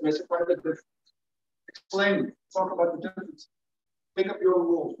students and I said, what are the differences? Explain, talk about the difference. Make up your own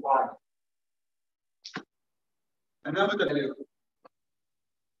rules. Why? And then with the video.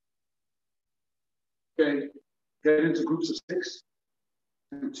 Okay, get into groups of 6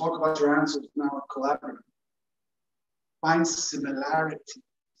 and talk about your answers now collaboratively. Find similarities,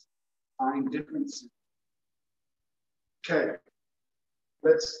 find differences. Okay,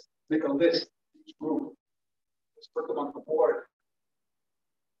 let's make a list of each group. Let's put them on the board.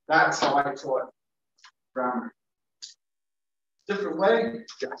 That's how I taught grammar. Different way?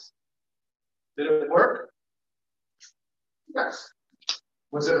 Yes. Did it work? Yes.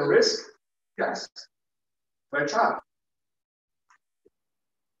 Was it a risk? Yes. But I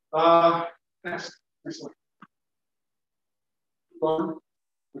tried. Next one.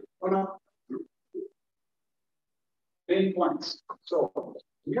 Main points. So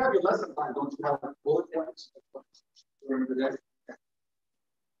you have your lesson plan, don't you have bullet points during the day? Okay.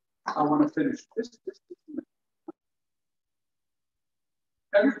 I want to finish this.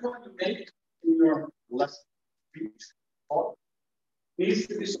 Every point you make in your lesson speech needs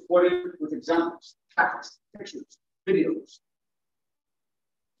to be supported with examples, text, pictures, videos.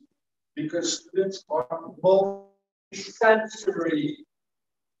 Because students are multi-sensory.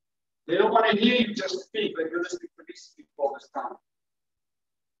 They don't want to hear you just speak like you're listening to me speak all this time.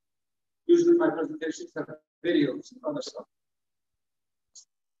 Usually my presentations have videos and other stuff.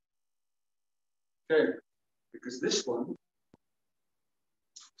 Okay, because this one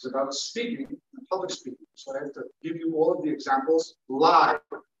is about speaking and public speaking. So I have to give you all of the examples live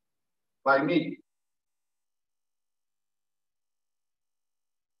by me.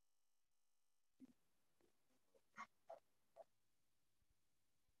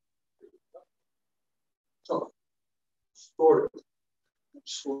 So,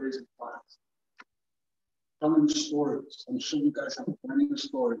 stories in class. Telling stories. I'm sure you guys have plenty of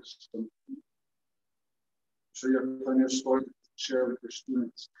stories. I'm sure you have plenty of stories to share with your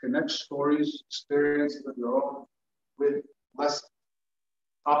students. Connect stories, experiences of your own with lessons,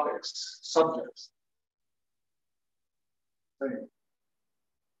 topics, subjects. Thing.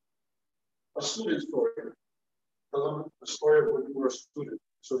 A student story. Tell them a story of when you were a student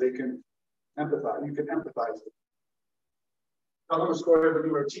so they can empathize. You can empathize with them. Tell them a story of when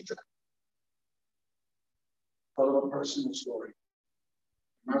you were a teacher. Tell them personal story.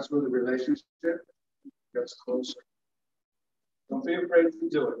 And that's where the relationship gets closer. Don't be afraid to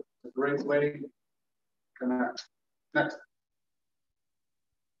do it. It's a great way to connect. Next.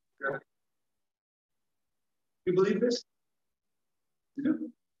 Good. You believe this? You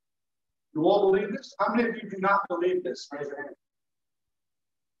do? You all believe this? How many of you do not believe this? Raise your hand.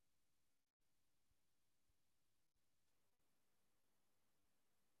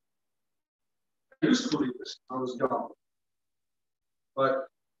 I used to believe this when I was young. But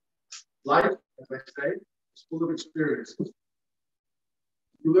life, as I say, is full of experiences.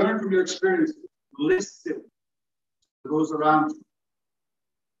 You learn from your experiences. Listen to those around you.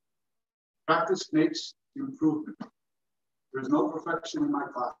 Practice makes improvement. There is no perfection in my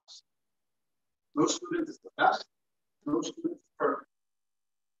class. No student is the best. No student is perfect.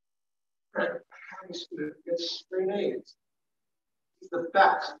 Right? Every student gets straight A's. He's the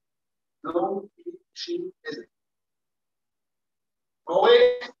best. No, she isn't.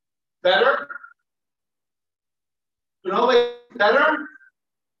 Always better. You know, always better.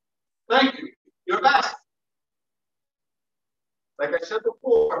 Thank you. You're best. Like I said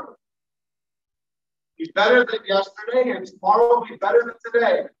before, be better than yesterday, and tomorrow will be better than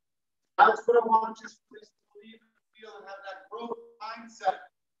today. That's what I want you to believe and feel and have that growth mindset.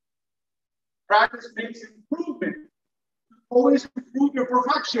 Practice makes improvement. Always improve your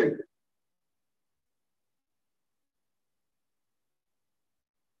perfection.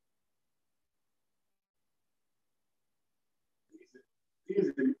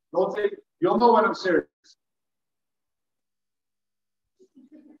 Easy. Don't take, you'll know when I'm serious.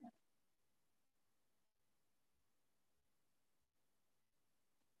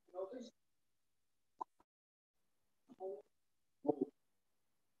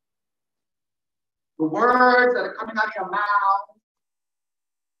 The words that are coming out of your mouth,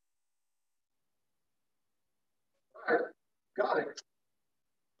 right, got it,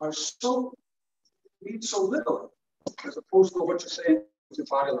 are so, mean so little, as opposed to what you're saying with your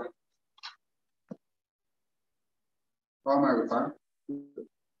body language. How am I with time?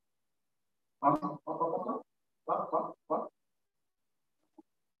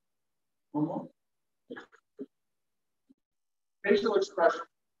 One more. Facial expression.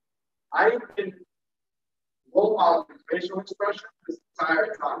 I've been role modeling facial expression this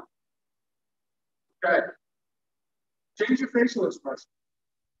entire time. Okay. Change your facial expression.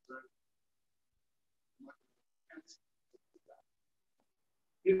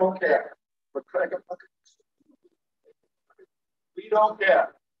 You don't care. But we don't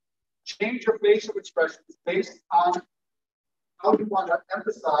care. Change your facial expression based on how you want to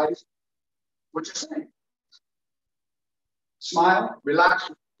emphasize what you're saying. Smile, relax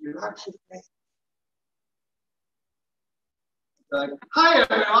your face. Like, hi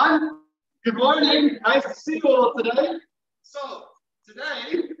everyone. Good morning. Nice to see you all today. So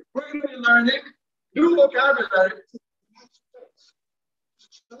today we're going to be learning new vocabulary.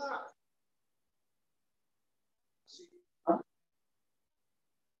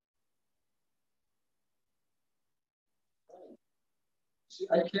 See,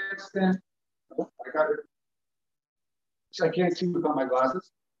 I can't stand. I got it. See, I can't see without my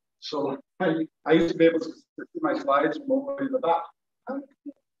glasses. So I used to be able to see my slides from all the way to the back.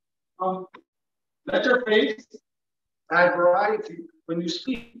 Let your face add variety when you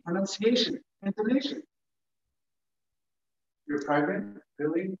speak, pronunciation, intonation. You're pregnant,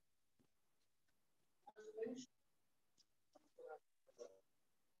 really?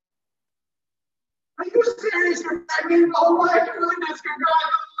 Are you serious? You're pregnant? Oh my goodness,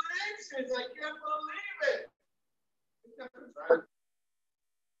 congratulations! I can't believe it.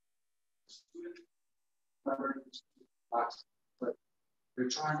 But you're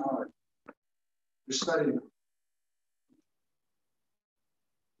trying hard. You're studying.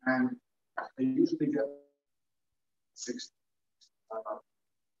 And they usually get 60.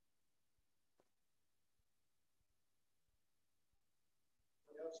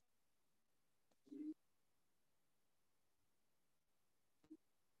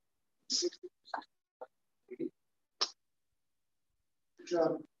 Good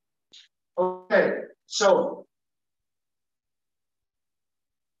job. Okay, so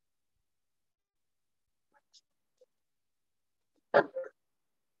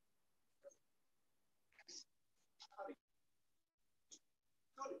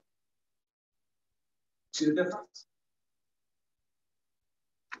see the difference?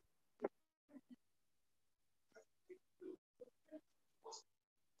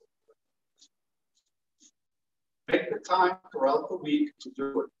 Make the time throughout the week to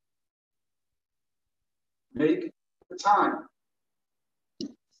do it. Make the time.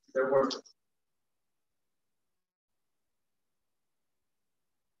 They're worth it.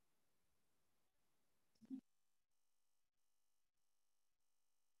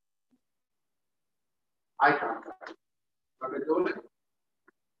 eye contact. Are they doing it? Are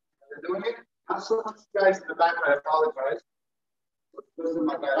they doing it? Not so much guys in the back, I apologize. Because of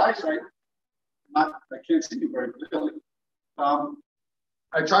my bad eyesight, I can't see you very clearly.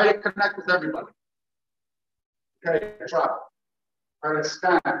 I try to connect with everybody. Okay, try to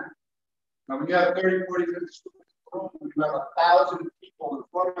stand. Now, when you have 30, 40, 50 students in the room, when you have 1,000 people in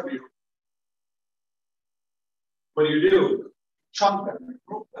front of you, what do? Chunk them,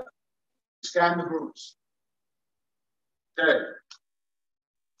 group them, scan the groups. Okay,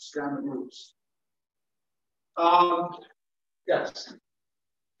 scan the groups. Yes.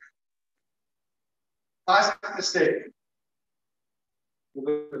 Classic mistake. You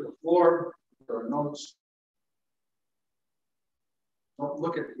look at the floor, there are notes. Don't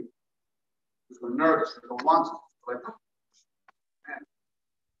look at people. Because we're nervous, we don't want to. Like, man.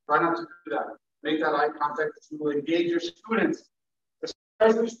 Try not to do that. Make that eye contact to engage your students.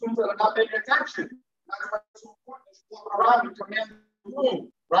 Especially students that are not paying attention. That's why it's so important to walk around and command the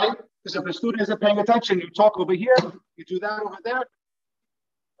room, right? Because if a student isn't paying attention, you talk over here, you do that over there.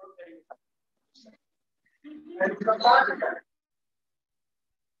 And you come back again.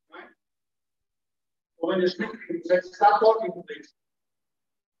 Right? But when you're speaking, you say, stop talking, please.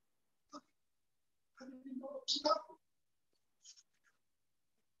 Stop.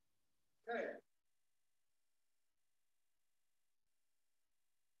 Okay.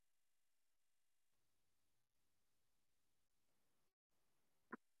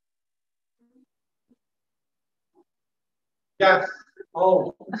 Yes.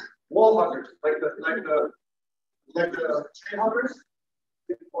 Oh, wall huggers, like the tree huggers,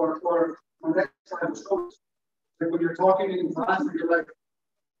 or next time schools. Like when you're talking in class and you're like,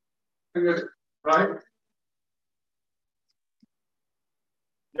 right?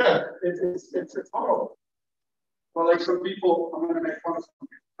 Yeah, it's horrible. But like some people, I'm going to make fun of some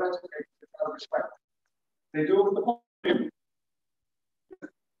people. That's okay, it's out of respect. They do it with the podium.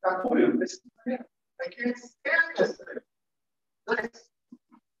 That podium, I can't stand this thing. Nice.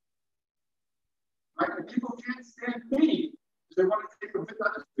 Right? And people can't stand me because they want to take a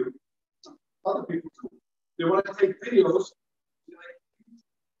video. Other people too. They want to take videos.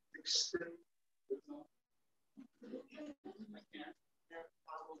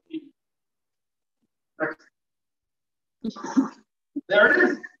 There it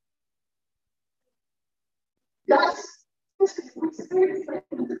is. Yes.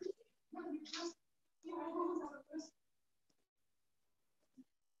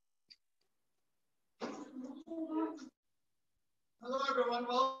 Hello, everyone.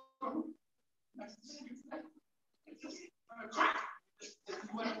 Welcome. Nice to see you. I'm gonna crack. You're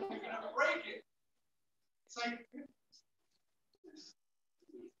gonna break it. It's like.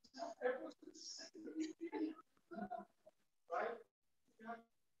 Right?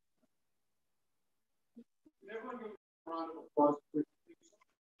 Everyone give a round of applause.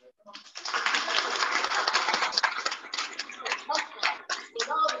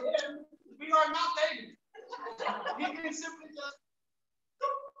 Without him, we are nothing. He can simply just,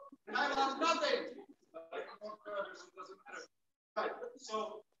 and I have nothing. It doesn't matter. Right.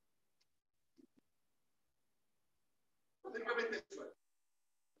 So, think of it this way.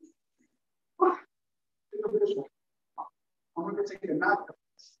 Think of it this way. I'm going to take a nap.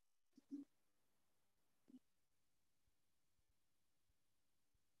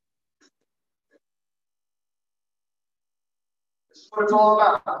 This is what it's all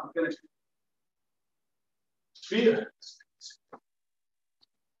about. I'm finished.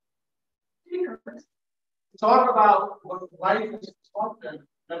 Talk about what life is something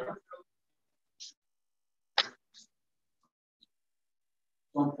never.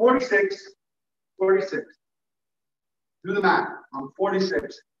 So I'm 46. Do the math. I'm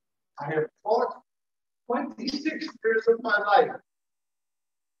 46. I have taught 26 years of my life.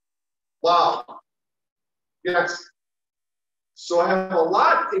 Wow. Yes. So I have a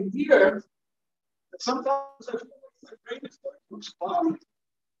lot in here that sometimes I feel like my brain is going to explode.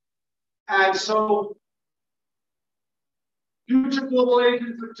 And so, future global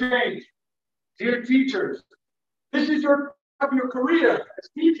agents of change, dear teachers, this is your career as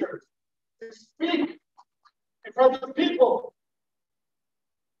teachers to speak in front of people.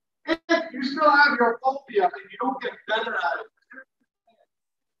 If you still have your phobia and you don't get better at it,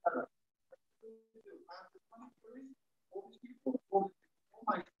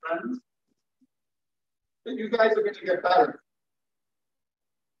 my friends, then you guys are going to get better.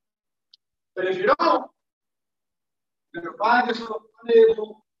 But if you don't, you're going to find yourself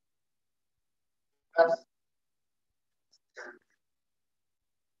unable.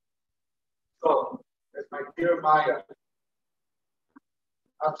 So, as my dear Maya,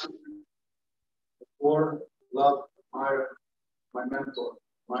 absolutely, or love Maya, my mentor,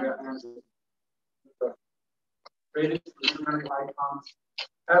 Maya Angelou, the greatest visionary icons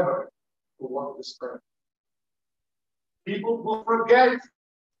ever who walked this earth. People will forget.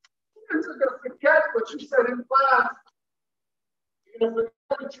 You're going to forget what you said in class. You're going to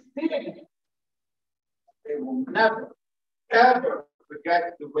forget what you did. They will never, ever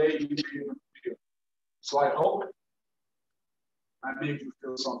forget the way you made them feel. So I hope I made you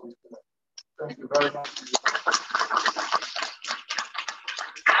feel something today. Thank you very much.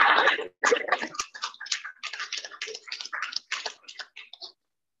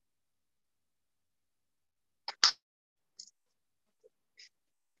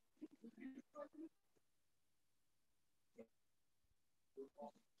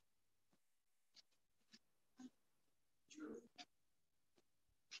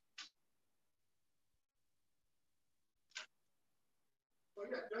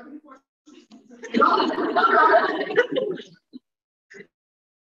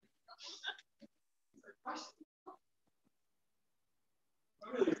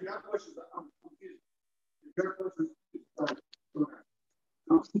 If you have questions, I'm confused. If you have questions, go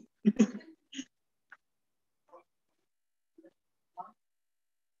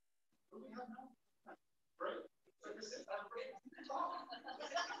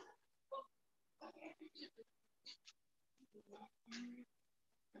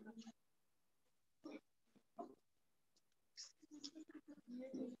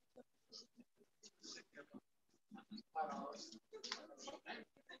ahead.